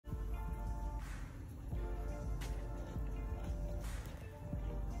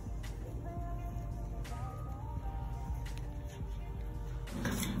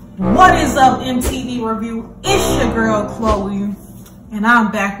What is up, MTV Review? It's your girl Chloe, and I'm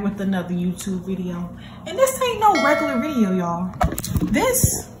back with another YouTube video. And this ain't no regular video, y'all.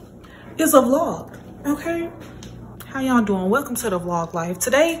 This is a vlog, okay? How y'all doing? Welcome to the vlog life.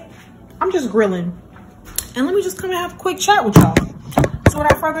 Today, I'm just grilling. And let me just come and have a quick chat with y'all. So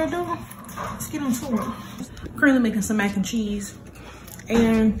without further ado, let's get into it. I'm currently making some mac and cheese.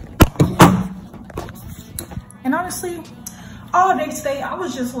 And honestly, all day today, I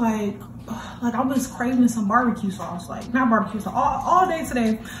was just like I was craving some barbecue sauce. Like, not barbecue sauce. All day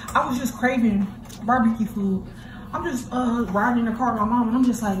today, I was just craving barbecue food. I'm just riding in the car with my mom, and I'm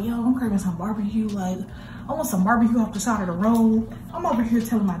just like, yo, I'm craving some barbecue. Like, I want some barbecue off the side of the road. I'm over here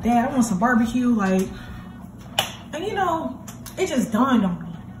telling my dad, I want some barbecue. Like, and you know, it just dawned on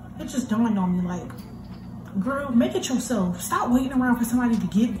me. It just dawned on me, like, girl, make it yourself. Stop waiting around for somebody to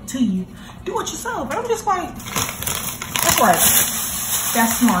give it to you. Do it yourself. And I'm just like, that's right.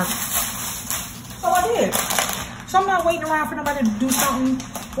 That's smart. So I did. So I'm not waiting around for nobody to do something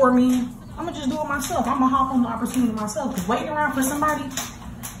for me. I'm gonna just do it myself. I'm gonna hop on the opportunity myself. Because waiting around for somebody,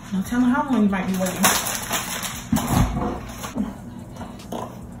 no telling how long you might be waiting.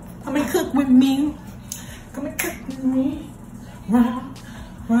 Come and cook with me. Come and cook with me. Run,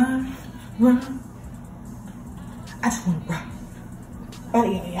 run, run. I just wanna run. Oh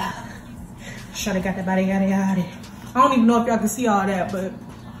yeah, yeah. Shawty got that body, yada yada. I don't even know if y'all can see all that, but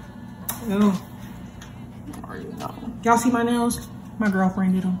you know. Y'all see my nails? My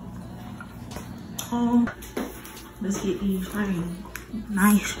girlfriend did them. Let's get these things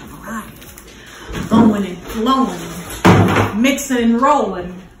nice and right. Going and flowing. Mixing and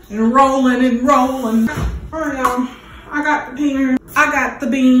rolling. And rolling and rolling. Alright, y'all. I got the pan. I got the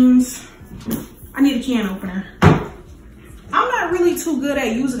beans. I need a can opener. I'm not really too good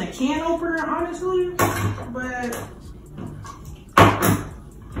at using a can opener, honestly, but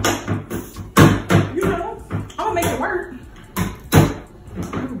you know, I'm gonna make it work.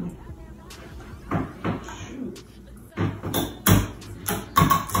 Shoot.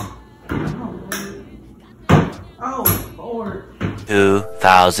 Oh, Lord.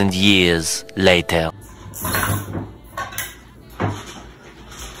 2,000 years later.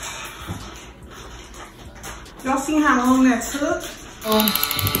 Y'all seen how long that took?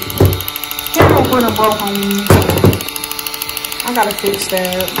 Can opener broke on me. I gotta fix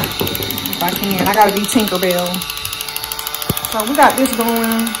that if I can. I gotta be Tinkerbell. So we got this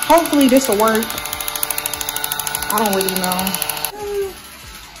going. Hopefully this will work. I don't really know.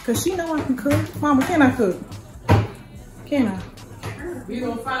 Cause she know I can cook. Mama, can I cook? Can I? We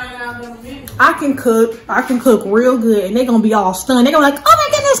gonna find out in a minute. I can cook. I can cook real good, and they gonna be all stunned. They gonna be like, oh my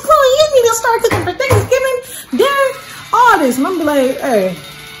goodness, Chloe, you need to start cooking for Thanksgiving, dinner, all this. And I'm be like, hey,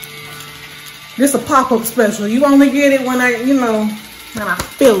 this a pop-up special. You only get it when I, you know, when I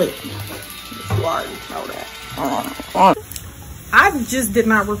feel it. You already know that. I just did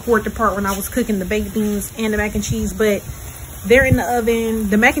not record the part when I was cooking the baked beans and the mac and cheese, but they're in the oven.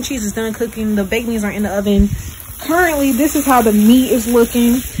 The mac and cheese is done cooking. The baked beans are in the oven. Currently, this is how the meat is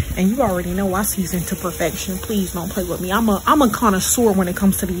looking, and you already know I season to perfection. Please don't play with me. I'm a connoisseur when it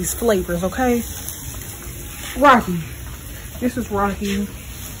comes to these flavors, okay? Rocky. This is Rocky.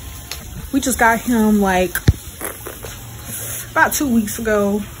 We just got him like about 2 weeks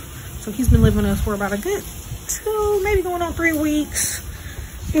ago, so he's been living with us for about a good 2, maybe going on 3 weeks.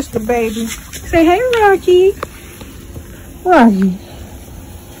 Just the baby. Say hey, Rocky. Rocky.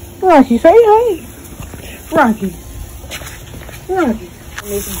 Rocky, say hey. Rocky. Rocky.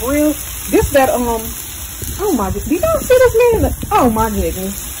 This grill. This that oh my goodness. Do y'all see this man? Oh my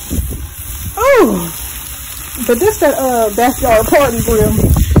goodness. Oh. But this that backyard party grill.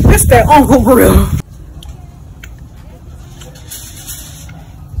 This that uncle grill.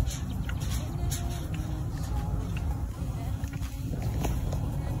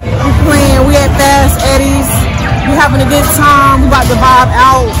 We playing, we at Fast Eddie's. We having a good time. We about to vibe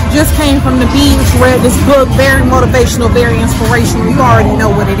out. Just came from the beach. Read this book. Very motivational, very inspirational. You already know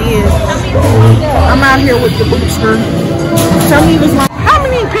what it is. I'm out here with the booster. Tell me this one. How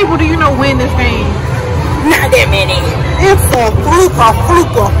many people do you know win this game? Not that many. It's a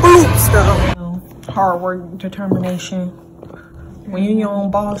fluke stuff. Hard work, determination. When you're your own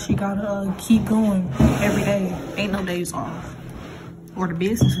boss, you gotta keep going every day. Ain't no days off. Or the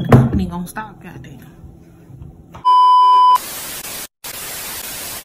business and the company gonna stop, goddamn.